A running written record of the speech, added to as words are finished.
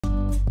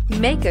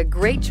Make a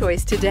great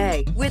choice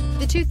today with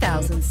the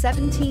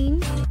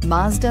 2017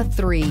 Mazda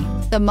 3.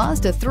 The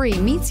Mazda 3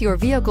 meets your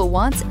vehicle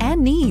wants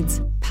and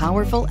needs.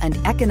 Powerful and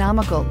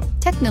economical,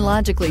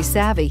 technologically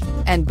savvy,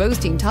 and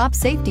boasting top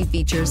safety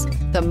features,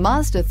 the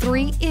Mazda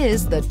 3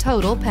 is the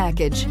total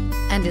package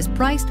and is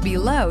priced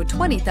below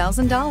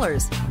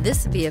 $20,000.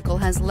 This vehicle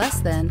has less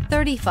than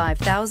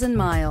 35,000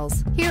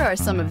 miles. Here are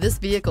some of this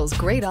vehicle's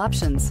great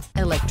options: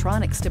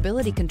 electronic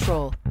stability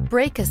control,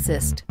 brake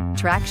assist,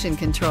 traction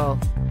control,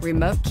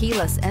 remote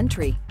keyless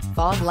entry,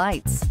 fog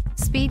lights,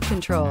 speed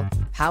control,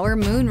 power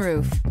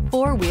moonroof,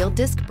 four-wheel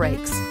disc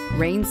brakes,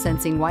 rain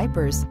sensing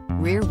wipers,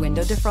 rear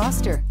window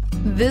defroster.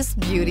 This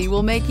beauty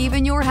will make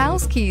even your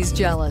house keys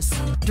jealous.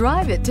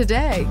 Drive it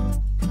today.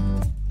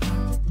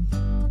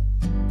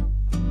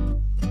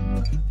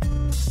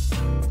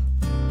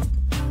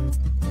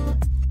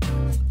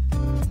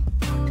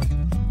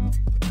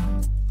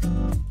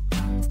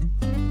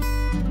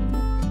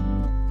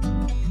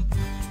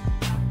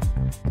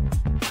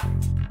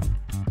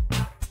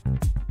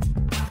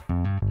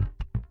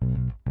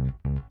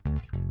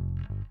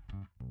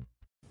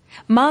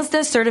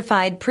 Mazda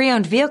certified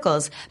pre-owned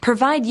vehicles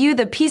provide you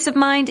the peace of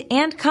mind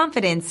and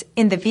confidence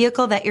in the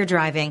vehicle that you're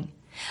driving.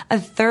 A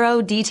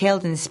thorough,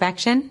 detailed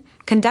inspection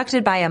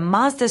conducted by a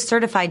Mazda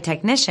certified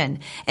technician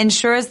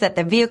ensures that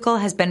the vehicle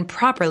has been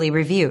properly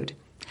reviewed.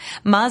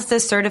 Mazda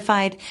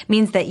certified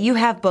means that you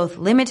have both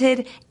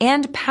limited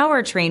and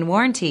powertrain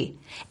warranty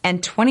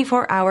and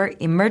 24-hour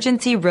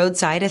emergency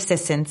roadside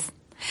assistance.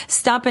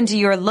 Stop into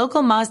your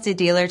local Mazda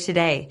dealer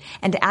today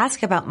and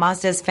ask about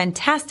Mazda's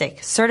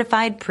fantastic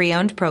certified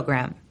pre-owned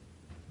program.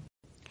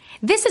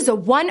 This is a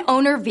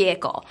one-owner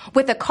vehicle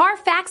with a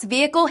Carfax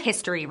Vehicle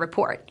History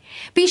Report.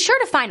 Be sure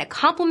to find a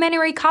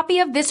complimentary copy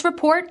of this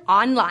report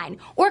online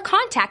or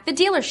contact the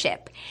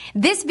dealership.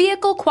 This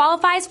vehicle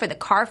qualifies for the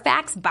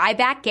Carfax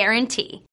Buyback Guarantee.